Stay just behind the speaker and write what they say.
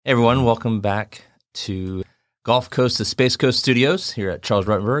everyone, welcome back to Gulf Coast to Space Coast Studios here at Charles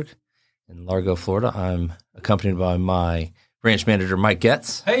Rutenberg in Largo, Florida. I'm accompanied by my branch manager, Mike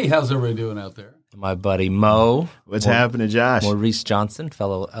Getz. Hey, how's everybody doing out there? My buddy, Mo. What's happening, Josh? Maurice Johnson,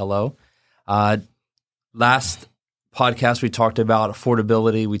 fellow LO. Last podcast, we talked about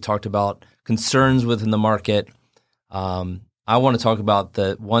affordability. We talked about concerns within the market. I want to talk about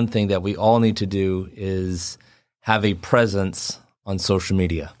the one thing that we all need to do is have a presence on social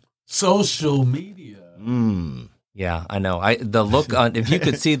media. Social media. Yeah, I know. The look on, if you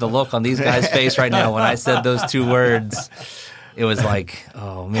could see the look on these guys' face right now when I said those two words, it was like,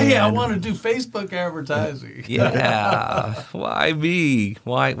 oh man. Hey, I want to do Facebook advertising. Yeah. Why me?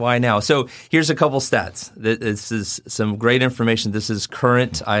 Why now? So here's a couple stats. This is some great information. This is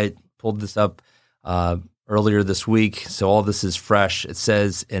current. I pulled this up earlier this week, so all this is fresh. It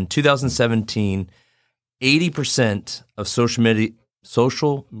says in 2017, 80% of social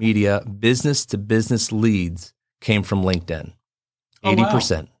media business-to-business leads came from LinkedIn.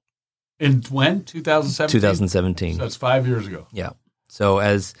 80%. Wow. In when? 2017? 2017. So that's 5 years ago. Yeah. So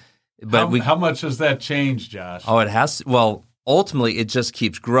how much has that changed, Josh? Oh, it has. Well, ultimately, it just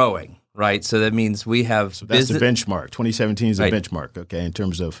keeps growing, right? So that means we have that's the benchmark. 2017 is a benchmark, okay, in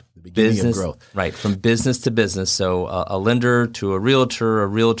terms of the beginning of growth. Right, from business to business. So a lender to a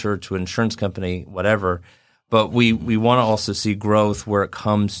realtor to an insurance company, whatever. But we want to also see growth where it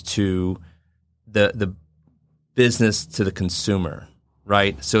comes to the business to the consumer,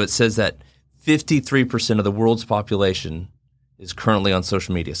 right? So it says that 53% of the world's population is currently on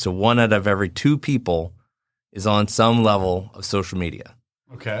social media. So 1 out of every 2 people is on some level of social media.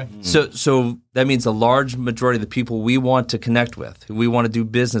 Okay. So that means a large majority of the people we want to connect with, who we want to do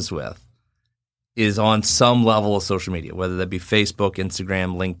business with, is on some level of social media, whether that be Facebook,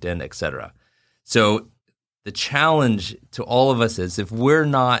 Instagram, LinkedIn, et cetera. So the challenge to all of us is if we're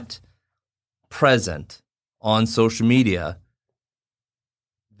not present on social media,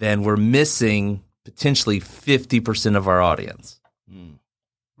 then we're missing potentially 50% of our audience.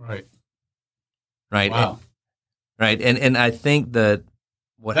 Right. Right. Wow. And I think that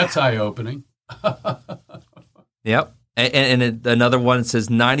that's eye-opening. Yep. And another one says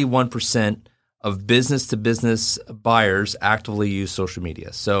 91% of business-to-business buyers actively use social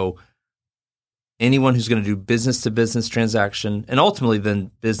media. So anyone who's going to do business-to-business transaction and ultimately then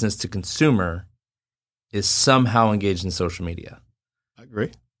business-to-consumer is somehow engaged in social media. I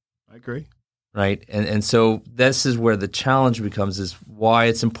agree. Right? And so this is where the challenge becomes is why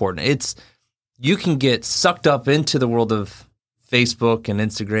it's important. You can get sucked up into the world of Facebook and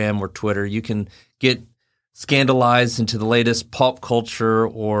Instagram or Twitter. You can get scandalized into the latest pop culture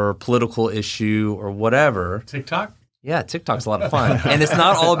or political issue or whatever. TikTok? Yeah, TikTok's a lot of fun. And it's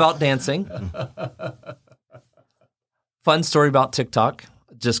not all about dancing. Fun story about TikTok,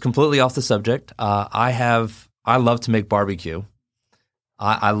 just completely off the subject. I love to make barbecue.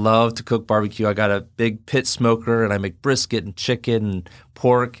 I love to cook barbecue. I got a big pit smoker and I make brisket and chicken and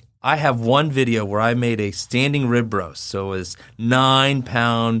pork. I have one video where I made a standing rib roast. So it was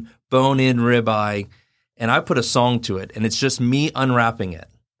 9-pound bone-in ribeye, and I put a song to it, and it's just me unwrapping it.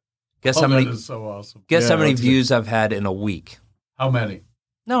 Guess how many? That is so awesome. Guess how many views I've had in a week? How many?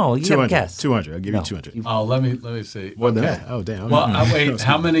 No, you gotta guess. 200. I'll give you 200. Oh, let me see. More than that. Oh, damn. Well, wait.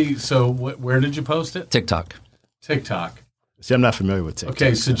 How many? So where did you post it? TikTok. See, I'm not familiar with TikTok.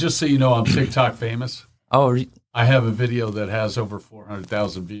 Okay, so just so you know, I'm TikTok famous. Oh, I have a video that has over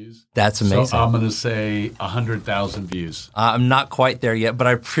 400,000 views. That's amazing. So I'm going to say 100,000 views. I'm not quite there yet, but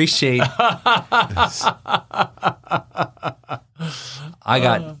I appreciate. I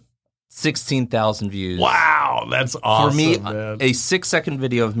got 16,000 views. Wow, that's awesome. For me, man. a 6-second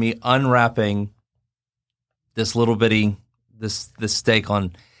video of me unwrapping this little bitty this steak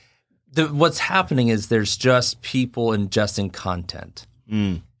on. What's happening is there's just people ingesting content.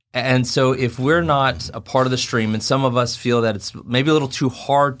 And so if we're not a part of the stream, and some of us feel that it's maybe a little too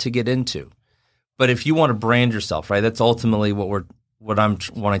hard to get into, but if you want to brand yourself, right, that's ultimately what I'm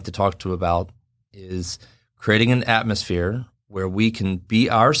wanting to talk to about is creating an atmosphere where we can be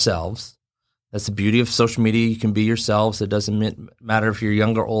ourselves. That's the beauty of social media. You can be yourselves. It doesn't matter if you're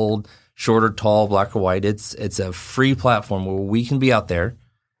young or old, short or tall, black or white. It's a free platform where we can be out there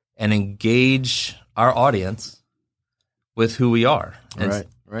and engage our audience with who we are.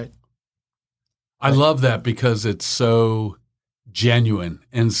 Right. I love that because it's so genuine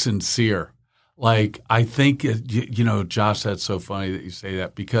and sincere. Like, I think, Josh, that's so funny that you say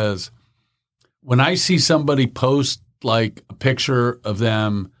that, because when I see somebody post like a picture of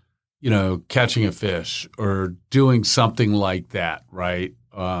them, catching a fish or doing something like that, right?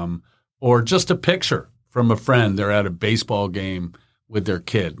 Or just a picture from a friend, they're at a baseball game with their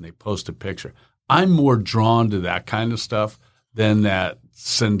kid and they post a picture. I'm more drawn to that kind of stuff than that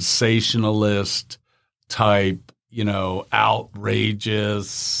sensationalist type,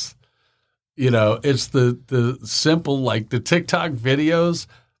 outrageous, it's the simple, like the TikTok videos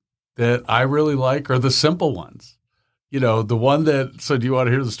that I really like are the simple ones. The one so do you want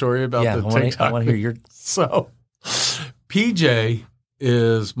to hear the story about the TikTok? I want to hear your. So PJ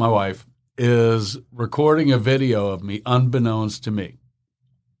my wife, is recording a video of me unbeknownst to me.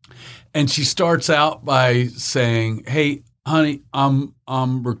 And she starts out by saying, "Hey, honey, I'm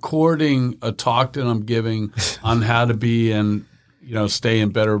recording a talk that I'm giving on how to be and stay in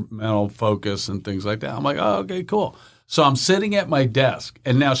better mental focus and things like that." I'm like, "Oh, okay, cool." So I'm sitting at my desk,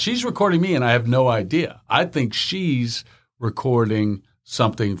 and now she's recording me, and I have no idea. I think she's recording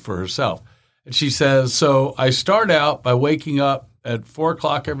something for herself. And she says, "So I start out by waking up at 4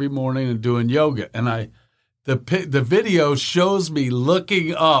 o'clock every morning and doing yoga, and the video shows me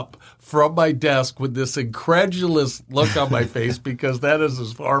looking up from my desk with this incredulous look on my face because that is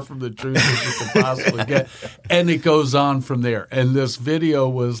as far from the truth as you can possibly get." And it goes on from there. And this video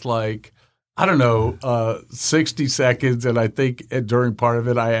was like, 60 seconds. And I think during part of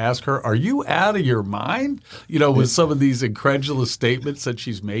it, I asked her, "Are you out of your mind?" With some of these incredulous statements that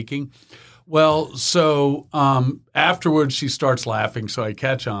she's making. Well, so afterwards she starts laughing, so I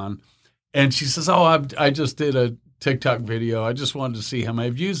catch on. And she says, "Oh, I just did a TikTok video. I just wanted to see how many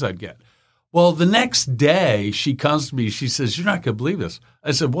views I'd get." Well, the next day she comes to me. She says, "You're not going to believe this."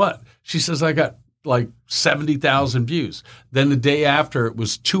 I said, "What?" She says, "I got like 70,000 views." Then the day after it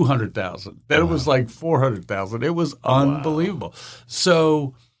was 200,000. Then it was like 400,000. It was unbelievable. Wow.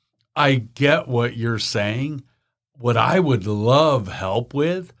 So I get what you're saying. What I would love help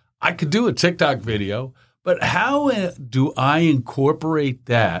with, I could do a TikTok video, but how do I incorporate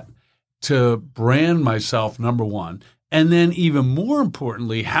that to brand myself, number one? And then even more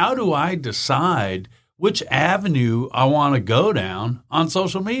importantly, how do I decide which avenue I want to go down on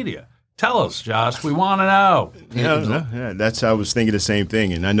social media? Tell us, Josh. We want to know. Yeah, that's how I was thinking the same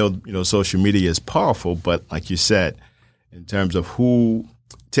thing. And I know, social media is powerful, but like you said, in terms of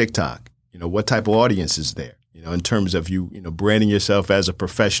TikTok, what type of audience is there? In terms of branding yourself as a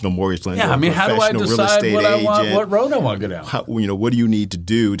professional mortgage lender, how do I decide what road I want to go down? What do you need to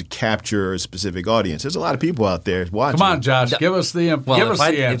do to capture a specific audience? There's a lot of people out there watching. Come on, Josh, give us the info. Well,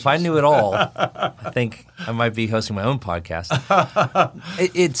 if I knew it all, I think I might be hosting my own podcast.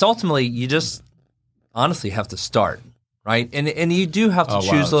 It's ultimately you just honestly have to start, right? And you do have to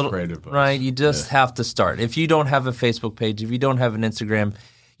choose right? You just have to start. If you don't have a Facebook page, if you don't have an Instagram,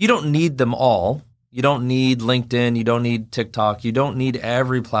 you don't need them all. You don't need LinkedIn. You don't need TikTok. You don't need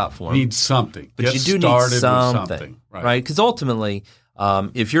every platform. You need something. But you do need something, right? Because ultimately,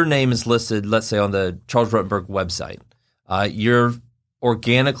 if your name is listed, let's say on the Charles Rutenberg website, you're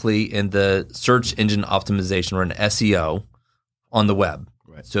organically in the search engine optimization or an SEO on the web.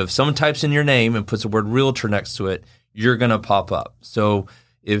 Right. So if someone types in your name and puts the word realtor next to it, you're going to pop up. So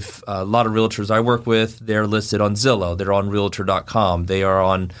if a lot of realtors I work with, they're listed on Zillow. They're on Realtor.com. They are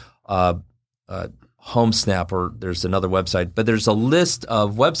on HomeSnap, or there's another website, but there's a list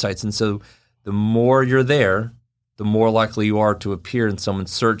of websites. And so the more you're there, the more likely you are to appear in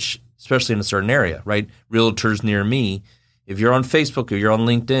someone's search, especially in a certain area, right? Realtors near me. If you're on Facebook, or you're on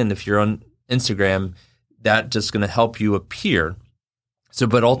LinkedIn, if you're on Instagram, that's just going to help you appear. So,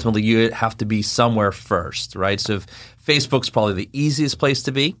 but ultimately you have to be somewhere first, right? So if Facebook's probably the easiest place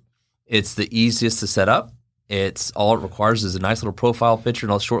to be. It's the easiest to set up. All it requires is a nice little profile picture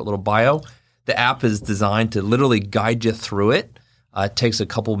and a short little bio. The app is designed to literally guide you through it. It takes a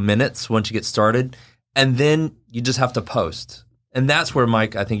couple minutes once you get started, and then you just have to post. And that's where,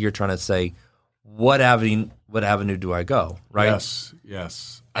 Mike, I think you're trying to say, what avenue do I go, right?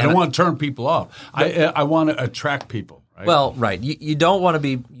 Yes. I don't want to turn people off. I want to attract people, right? Well, right. You don't want to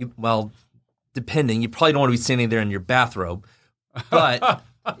be, depending, you probably don't want to be standing there in your bathrobe, but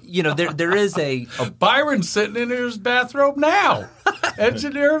there is a Byron's sitting in his bathrobe now,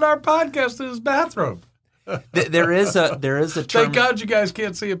 engineering our podcast in his bathrobe. There is a term. Thank God you guys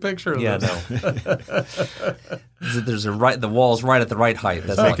can't see a picture of this. No. There's the wall's right at the right height.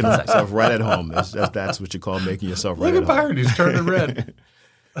 That's making yourself right at home. That's what you call making yourself right at home. Look at Byron, he's turning red.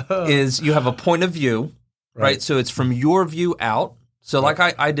 Is you have a point of view, right? So it's from your view out. So like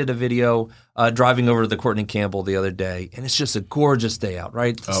I did a video driving over to the Courtney Campbell the other day, and it's just a gorgeous day out,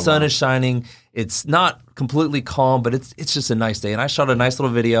 right? The sun is shining. It's not completely calm, but it's just a nice day. And I shot a nice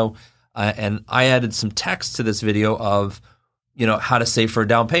little video, and I added some text to this video of, how to save for a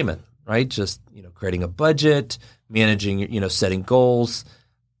down payment, right? Just, creating a budget, managing, setting goals,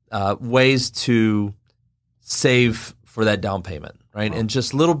 ways to save for that down payment, right? And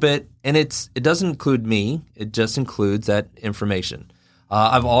just a little bit, and it doesn't include me. It just includes that information.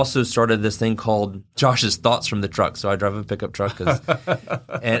 I've also started this thing called Josh's Thoughts from the Truck. So I drive a pickup truck,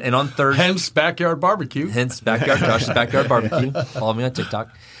 and on Thursday, hence backyard barbecue. Josh's backyard barbecue. Follow me on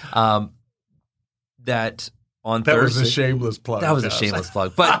TikTok. That on That Thursday, was a shameless plug. That was a shameless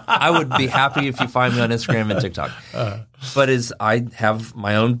plug. But I would be happy if you find me on Instagram and TikTok. But I have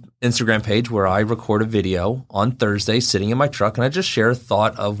my own Instagram page where I record a video on Thursday sitting in my truck, and I just share a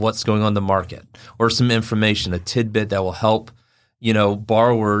thought of what's going on in the market or some information, a tidbit that will help,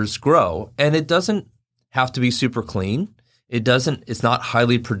 borrowers grow. And it doesn't have to be super clean. It's not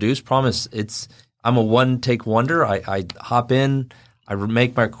highly produced. Promise. I'm a one-take wonder. I hop in, I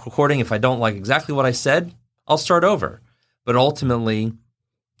make my recording. If I don't like exactly what I said, I'll start over. But ultimately,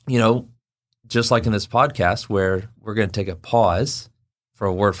 just like in this podcast where we're going to take a pause for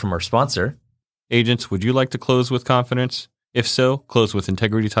a word from our sponsor. Agents, would you like to close with confidence? If so, close with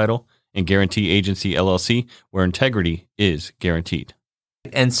Integrity Title and Guarantee Agency LLC, where integrity is guaranteed.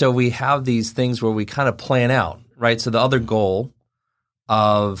 And so we have these things where we kind of plan out, right? So the other goal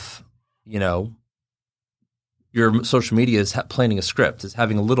of, your social media is planning a script, is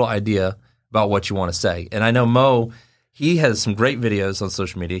having a little idea about what you want to say. And I know Mo, he has some great videos on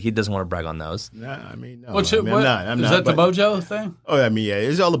social media. He doesn't want to brag on those. No, I mean, no. I'm not. Is that the Mojo thing? Oh, I mean, yeah.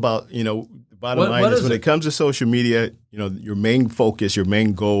 It's all about, the bottom line is when it comes to social media, your main focus, your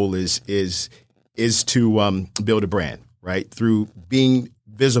main goal is to build a brand, right? Through being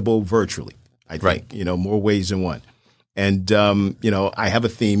visible virtually, I think, more ways than one. And, I have a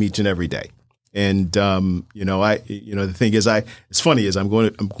theme each and every day. And, the thing is, it's funny is I'm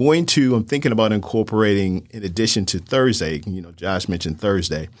thinking about incorporating, in addition to Thursday, Josh mentioned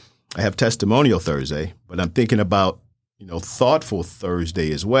Thursday, I have Testimonial Thursday, but I'm thinking about, Thoughtful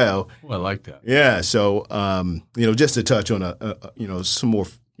Thursday as well. Well, I like that. Yeah. So, just to touch on some more,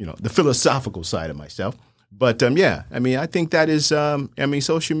 the philosophical side of myself. But, I think that is,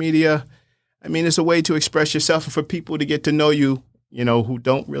 social media, it's a way to express yourself and for people to get to know you, who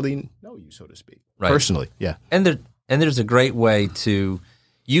don't really know you, so to speak, personally. Yeah. And there's a great way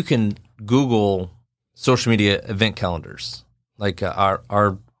you can Google social media event calendars. Like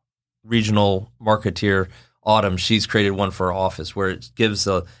our regional marketeer, Autumn, she's created one for our office where it gives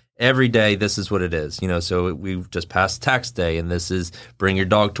every day, this is what it is. So we've just passed tax day and this is bring your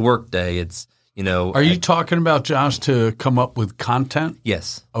dog to work day. It's, Are you talking about, Josh, to come up with content?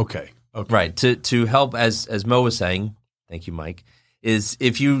 Yes. Okay. Right. To help, as Mo was saying, thank you, Mike, is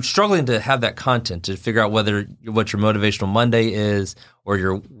if you're struggling to have that content to figure out what your Motivational Monday is or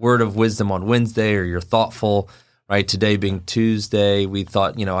your word of wisdom on Wednesday or your thoughtful, right? Today being Tuesday, we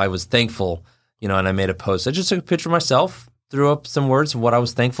thought, I was thankful, and I made a post. I just took a picture of myself, threw up some words of what I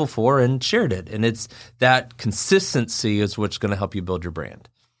was thankful for and shared it. And it's that consistency is what's going to help you build your brand.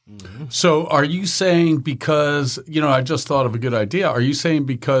 So are you saying because, I just thought of a good idea. Are you saying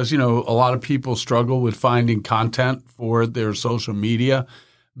because, a lot of people struggle with finding content for their social media,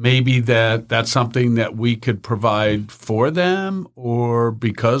 maybe that's something that we could provide for them, or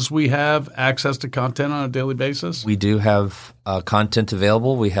because we have access to content on a daily basis? We do have content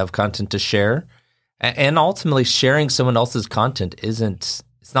available. We have content to share. And ultimately sharing someone else's content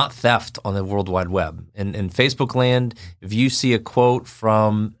it's not theft on the World Wide Web. In Facebook land, if you see a quote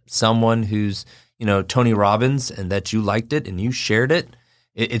from someone who's, Tony Robbins and that you liked it and you shared it,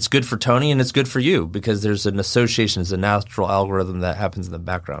 it's good for Tony and it's good for you because there's an association, there's a natural algorithm that happens in the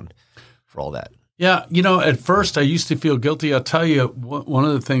background for all that. Yeah. At first I used to feel guilty. I'll tell you one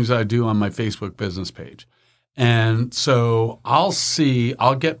of the things I do on my Facebook business page. And so I'll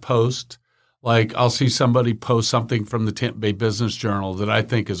get posts. Like I'll see somebody post something from the Tampa Bay Business Journal that I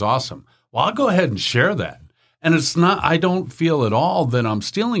think is awesome. Well, I'll go ahead and share that. And I don't feel at all that I'm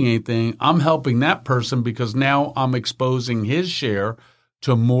stealing anything. I'm helping that person because now I'm exposing his share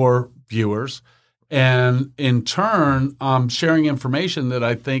to more viewers. And in turn, I'm sharing information that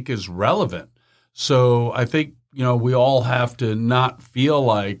I think is relevant. So I think, we all have to not feel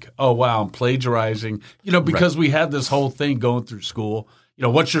like, oh, wow, I'm plagiarizing, because we had this whole thing going through school.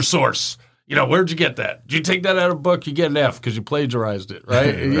 What's your source? Where'd you get that? Did you take that out of a book? You get an F because you plagiarized it,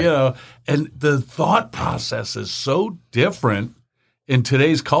 right? Right. And the thought process is so different in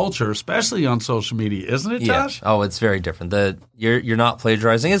today's culture, especially on social media, isn't it, Josh? Yeah. Oh, it's very different. You're not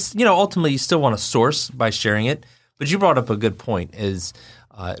plagiarizing. It's ultimately you still want to source by sharing it. But you brought up a good point. Is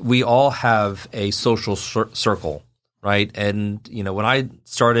we all have a social circle, right? And when I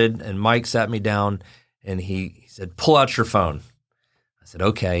started, and Mike sat me down, and he said, "Pull out your phone." I said,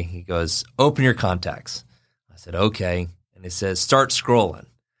 okay. He goes, open your contacts. I said, okay. And it says, start scrolling.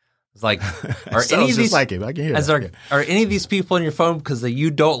 It's like, are Sounds any of just these like him. I can hear as that. are any of these people on your phone because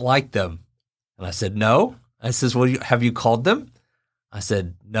you don't like them? And I said, no. I says, well, have you called them? I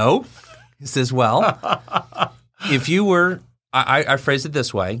said, no. He says, well, if you were, I phrased it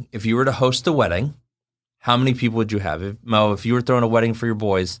this way: if you were to host a wedding, how many people would you have? If you were throwing a wedding for your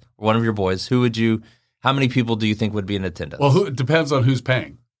boys, or one of your boys, how many people do you think would be in attendance? Well, it depends on who's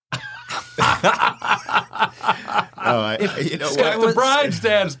paying. The bride's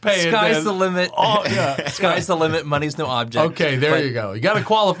dad's paying. Sky's the limit. Oh, yeah. Sky's the limit. Money's no object. Okay, there you go. You got to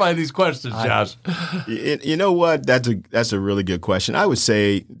qualify these questions, Josh. You know what? That's a really good question. I would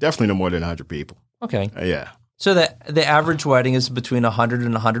say definitely no more than 100 people. Okay. Yeah. So the average wedding is between 100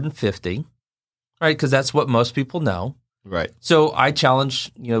 and 150, right? Because that's what most people know. Right. So I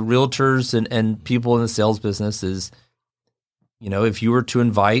challenge, realtors and people in the sales business is, if you were to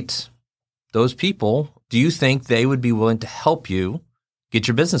invite those people, do you think they would be willing to help you get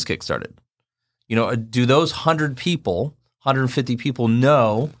your business kickstarted? Do those 100 people, 150 people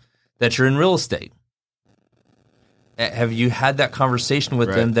know that you're in real estate? Have you had that conversation with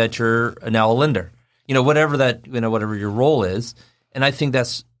them that you're now a lender? Whatever your role is. And I think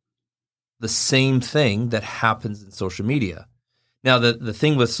that's the same thing that happens in social media. Now, the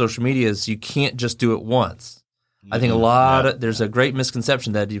thing with social media is you can't just do it once. I think there's a great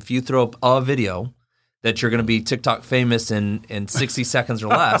misconception that if you throw up a video that you're going to be TikTok famous in 60 seconds or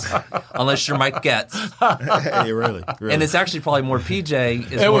less, unless you're Mike Getz. Hey, really. And it's actually probably more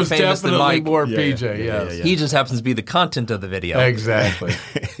PJ is It more was famous than definitely Mike. more PJ, yes. He just happens to be the content of the video. Exactly.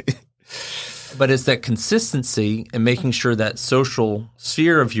 But it's that consistency and making sure that social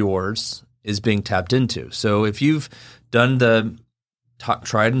sphere of yours is being tapped into. So if you've done the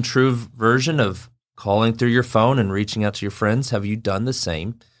tried and true version of calling through your phone and reaching out to your friends, have you done the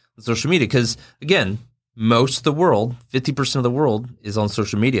same with social media? Because, again, most of the world, 50% of the world is on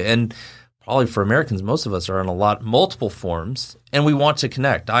social media. And probably for Americans, most of us are on multiple forms, and we want to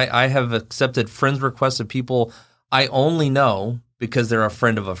connect. I have accepted friends requests of people I only know because they're a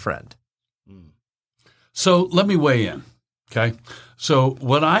friend of a friend. So let me weigh in, okay? So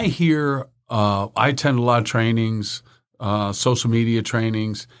what I hear, I attend a lot of trainings, social media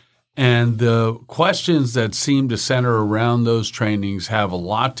trainings, and the questions that seem to center around those trainings have a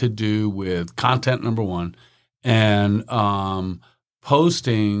lot to do with content, number one, and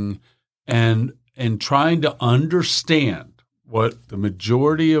posting and trying to understand what the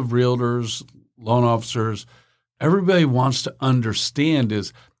majority of realtors, loan officers, everybody wants to understand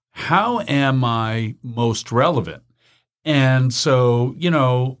is, how am I most relevant? And so,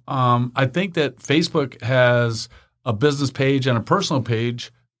 I think that Facebook has a business page and a personal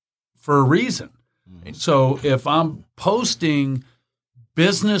page for a reason. Mm-hmm. So if I'm posting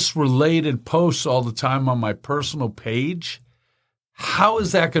business-related posts all the time on my personal page, how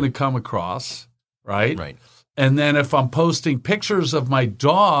is that going to come across, right? Right. And then if I'm posting pictures of my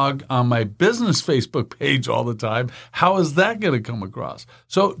dog on my business Facebook page all the time, how is that going to come across?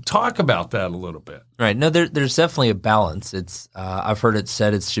 So talk about that a little bit. Right. No, there's definitely a balance. It's I've heard it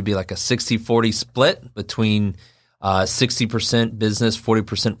said it should be like a 60-40 split between 60% business,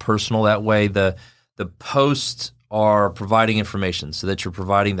 40% personal. That way the posts are providing information so that you're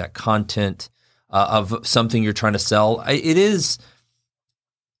providing that content of something you're trying to sell.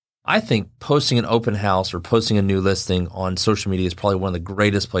 I think posting an open house or posting a new listing on social media is probably one of the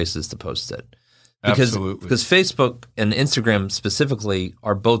greatest places to post it. Absolutely. Because Facebook and Instagram specifically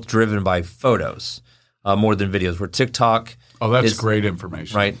are both driven by photos more than videos, where TikTok that's great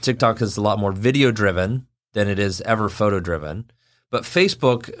information. Right. TikTok is a lot more video driven than it is ever photo driven. But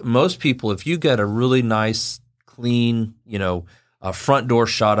Facebook, most people, if you get a really nice, clean, a front door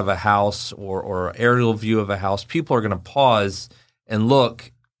shot of a house or aerial view of a house, people are going to pause and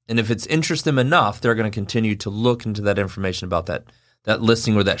look. And if it's interests them enough, they're going to continue to look into that information about that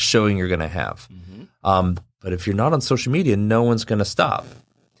listing or that showing you're going to have. Mm-hmm. But if you're not on social media, no one's going to stop.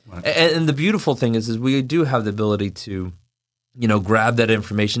 Right. And the beautiful thing is we do have the ability to, grab that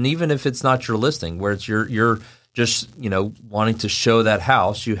information, even if it's not your listing, where it's you're just, wanting to show that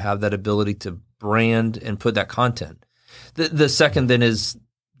house. You have that ability to brand and put that content. The second then is,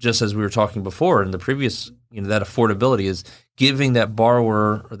 just as we were talking before in the previous, that affordability is giving that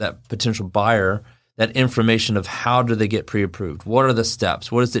borrower or that potential buyer that information of how do they get pre-approved? What are the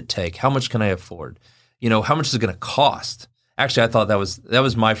steps? What does it take? How much can I afford? How much is it going to cost? Actually, I thought that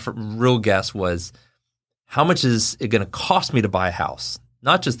was my real guess was, how much is it going to cost me to buy a house?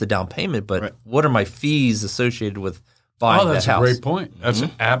 Not just the down payment, but what are my fees associated with buying that house? That's a great point. That's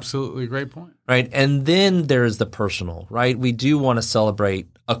an absolutely great point. Right. And then there's the personal, right? We do want to celebrate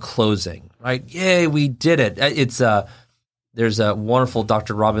a closing, right? Yay, we did it. It's there's a wonderful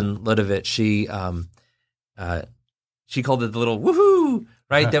Dr. Robin Lidovich. She called it the little woohoo,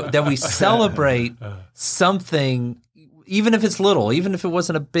 right? That we celebrate something, even if it's little, even if it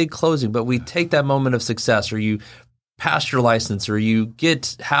wasn't a big closing, but we take that moment of success, or you pass your license, or you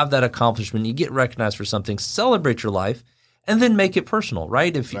have that accomplishment, you get recognized for something, celebrate your life, and then make it personal,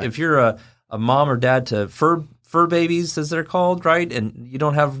 right? If you're a mom or dad to fur babies, as they're called, right? And you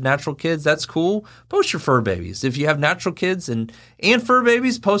don't have natural kids, that's cool. Post your fur babies. If you have natural kids and fur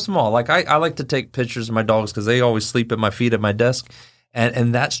babies, post them all. Like I like to take pictures of my dogs because they always sleep at my feet at my desk.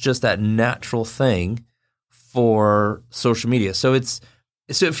 And that's just that natural thing for social media. So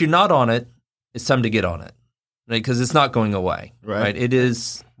if you're not on it, it's time to get on it, right? Because it's not going away, right? It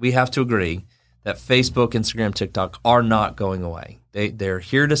is. We have to agree that Facebook, Instagram, TikTok are not going away. They're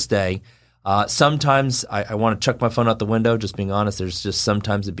here to stay. Sometimes I want to chuck my phone out the window, just being honest. There's just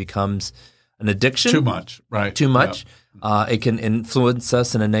sometimes it becomes an addiction. Too much, right? Too much. Yep. It can influence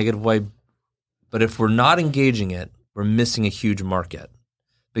us in a negative way. But if we're not engaging it, we're missing a huge market,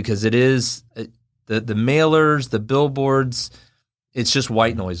 because it is the mailers, the billboards, it's just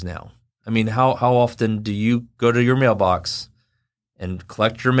white noise now. I mean, how often do you go to your mailbox and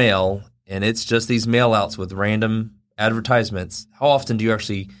collect your mail, and it's just these mail outs with random advertisements? How often do you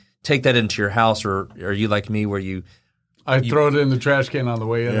actually take that into your house, or are you like me where I throw it in the trash can on the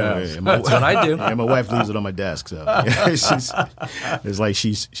way in? Yeah, that's what I do. Yeah, my wife leaves it on my desk, so it's like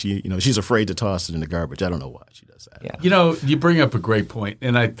she's afraid to toss it in the garbage. I don't know why she does that. Yeah. You bring up a great point,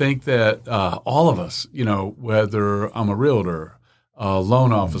 and I think that all of us, whether I'm a realtor, a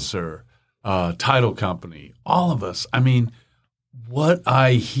loan officer, title company, all of us. I mean, what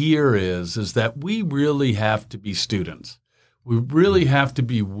I hear is that we really have to be students. We really have to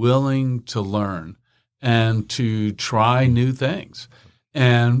be willing to learn and to try new things.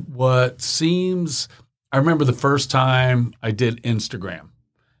 And I remember the first time I did Instagram,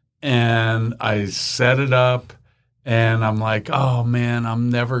 and I set it up, and I'm like, oh man, I'm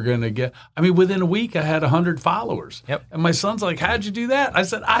never going to within a week I had 100 followers. Yep. And my son's like, how'd you do that? I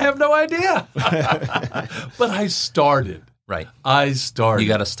said, I have no idea. But I started. Right. I started. You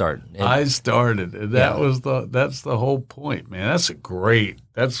got to start. I started. And that's the whole point, man. That's great.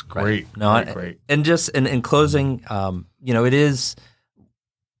 That's great. Right. No, great. And just in closing, it is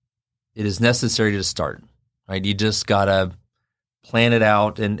necessary to start, right? You just got to plan it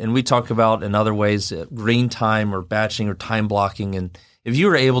out. And we talk about in other ways, green time or batching or time blocking. And if you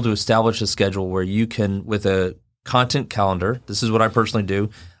are able to establish a schedule where you can, with a content calendar, this is what I personally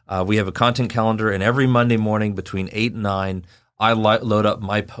do. We have a content calendar, and every Monday morning between 8 and 9, I load up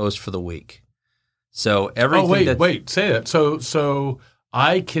my post for the week. So everything. Wait, say that. So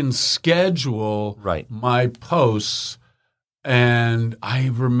I can schedule my posts, and I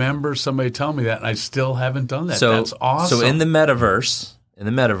remember somebody telling me that, and I still haven't done that. That's awesome. So in the metaverse,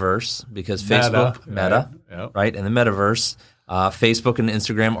 because Facebook, Meta, right? In the metaverse, Facebook and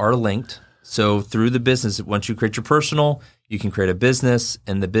Instagram are linked. So through the business, once you create your personal, you can create a business,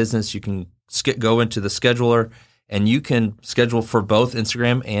 and the business you can go into the scheduler, and you can schedule for both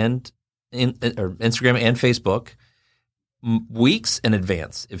Instagram and Facebook weeks in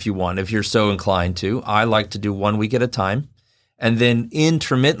advance if you want, if you're so inclined to. I like to do 1 week at a time, and then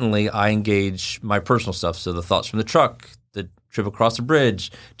intermittently I engage my personal stuff. So the thoughts from the truck, the trip across the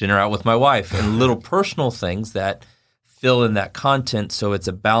bridge, dinner out with my wife, and little personal things that fill in that content, so it's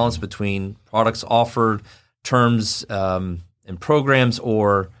a balance between products offered, terms, and programs,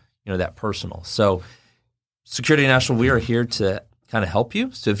 or that personal. So Security National, we are here to kind of help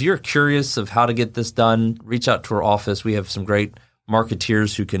you. So if you're curious of how to get this done, reach out to our office. We have some great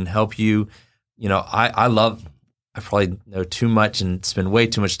marketeers who can help you. I probably know too much and spend way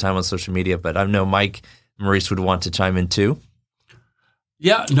too much time on social media, but I know Mike and Maurice would want to chime in too.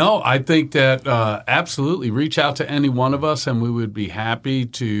 Yeah, no, I think that absolutely reach out to any one of us, and we would be happy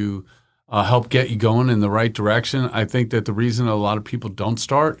to help get you going in the right direction. I think that the reason a lot of people don't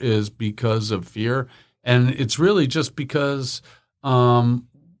start is because of fear, and it's really just because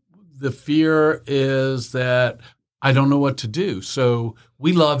the fear is that I don't know what to do. So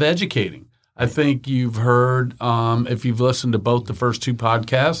we love educating. I think you've heard, if you've listened to both the first two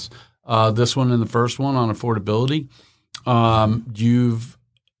podcasts, this one and the first one on affordability, you've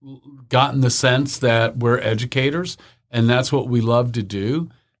gotten the sense that we're educators, and that's what we love to do.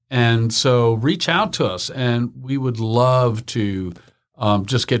 And so reach out to us, and we would love to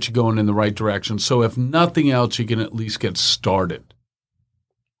just get you going in the right direction. So if nothing else, you can at least get started.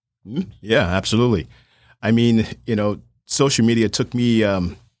 Yeah, absolutely. I mean, social media took me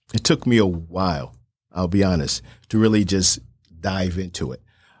it took me a while, I'll be honest, to really just dive into it.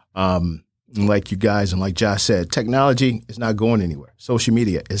 like you guys and like Josh said, technology is not going anywhere. Social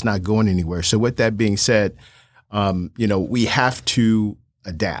media is not going anywhere. So with that being said, we have to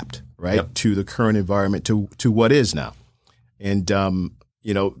adapt, right, to the current environment, to what is now. And,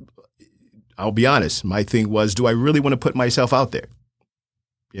 I'll be honest. My thing was, do I really want to put myself out there?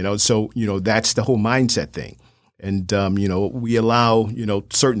 So that's the whole mindset thing. And, we allow,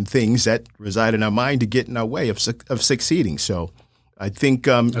 certain things that reside in our mind to get in our way of succeeding. So I think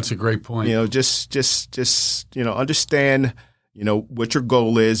that's a great point. Just understand, what your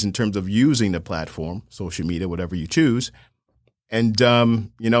goal is in terms of using the platform, social media, whatever you choose. And, don't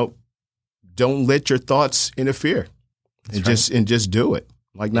let your thoughts interfere. Just do it.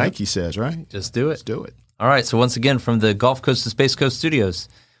 Like Nike says, right? Just do it. Just do it. All right. So once again, from the Gulf Coast to Space Coast studios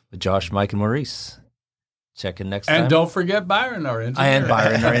with Josh, Mike, and Maurice. Check in next time. And don't forget Byron, our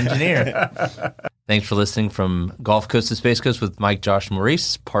engineer. Thanks for listening from Gulf Coast to Space Coast with Mike, Josh, and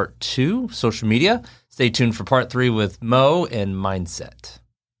Maurice, Part 2, social media. Stay tuned for Part 3 with Mo and Mindset.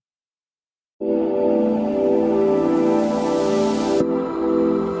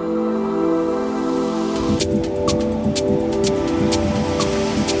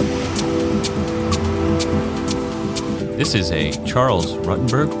 This is a Charles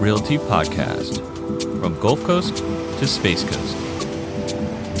Rutenberg Realty podcast, from Gulf Coast to Space Coast.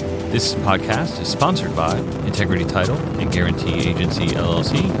 This podcast is sponsored by Integrity Title and Guarantee Agency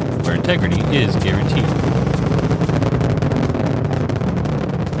LLC, where integrity is guaranteed.